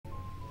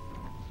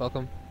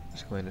Welcome.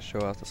 Just going to show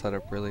off the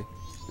setup really.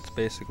 It's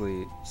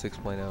basically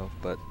 6.0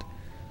 but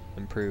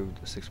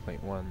improved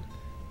 6.1.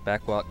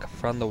 Backwalk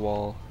from the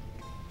wall.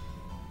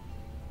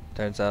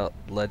 Turns out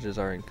ledges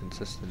are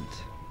inconsistent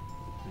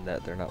in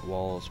that they're not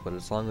walls, but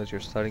as long as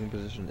your starting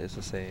position is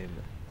the same,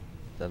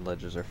 then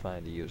ledges are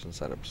fine to use in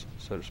setups,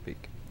 so to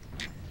speak.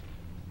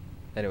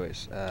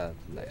 Anyways,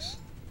 nice.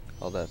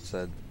 All that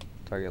said,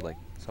 target like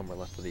somewhere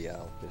left of the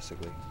owl,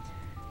 basically.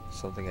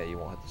 Something that you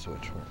won't have to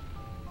switch for.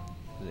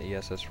 An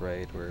ESS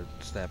right or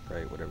snap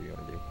right, whatever you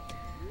want to do.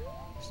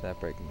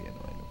 Snap right can be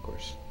annoying, of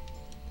course.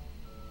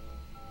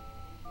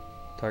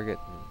 Target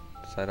and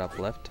side hop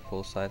left,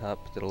 full side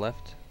hop to the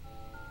left.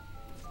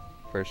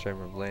 First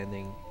frame of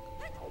landing,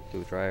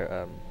 do dry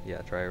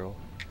roll.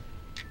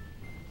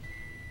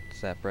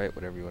 Snap right,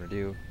 whatever you want to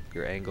do.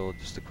 Your angle,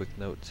 just a quick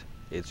note,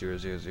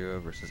 8000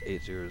 versus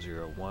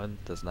 8001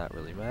 does not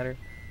really matter.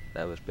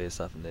 That was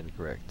based off an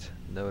incorrect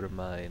note of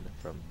mine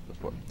from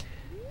before.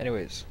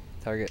 Anyways,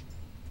 target,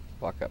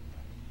 walk up,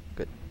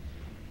 good.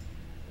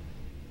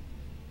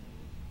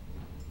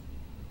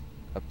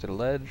 Up to the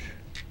ledge,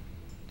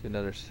 do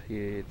another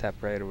tap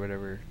right or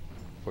whatever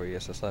for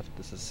ESS left.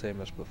 This is the same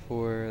as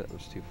before, that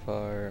was too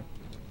far.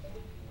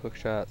 Hook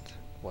shot,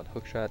 one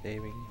hook shot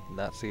aiming,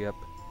 not see up,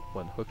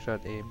 one hook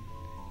shot aim,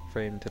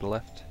 frame to the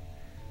left.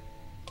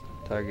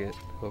 Target,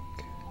 hook,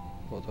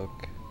 hold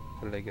hook.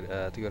 What did I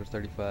get? To go to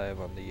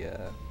 35 on the,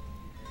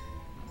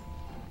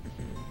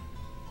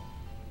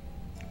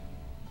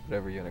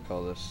 whatever you want to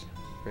call this,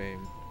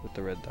 frame with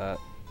the red dot.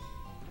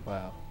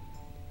 Wow.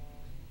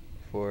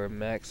 For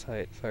max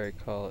height, if I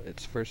recall,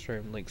 its first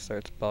frame link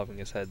starts bobbing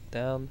his head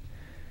down.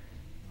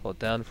 Hold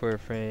down for a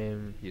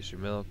frame, use your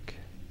milk,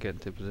 get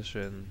into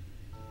position.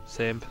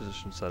 Same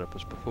position setup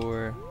as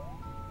before.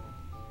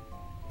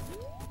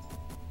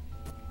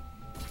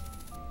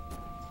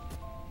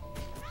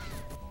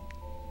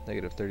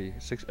 Negative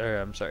 36,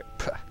 I'm sorry,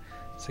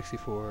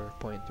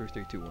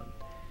 64.3321.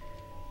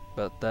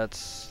 But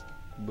that's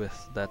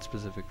with that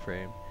specific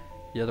frame.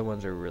 The other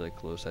ones are really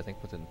close, I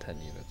think within 10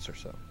 units or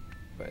so,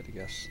 if I had to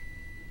guess.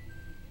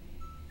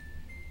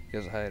 He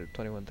has a height of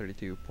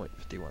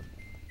 2132.51.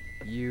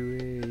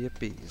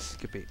 Yippies,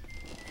 skippy.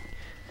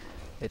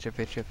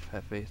 HF,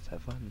 have faith,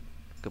 have fun.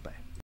 Goodbye.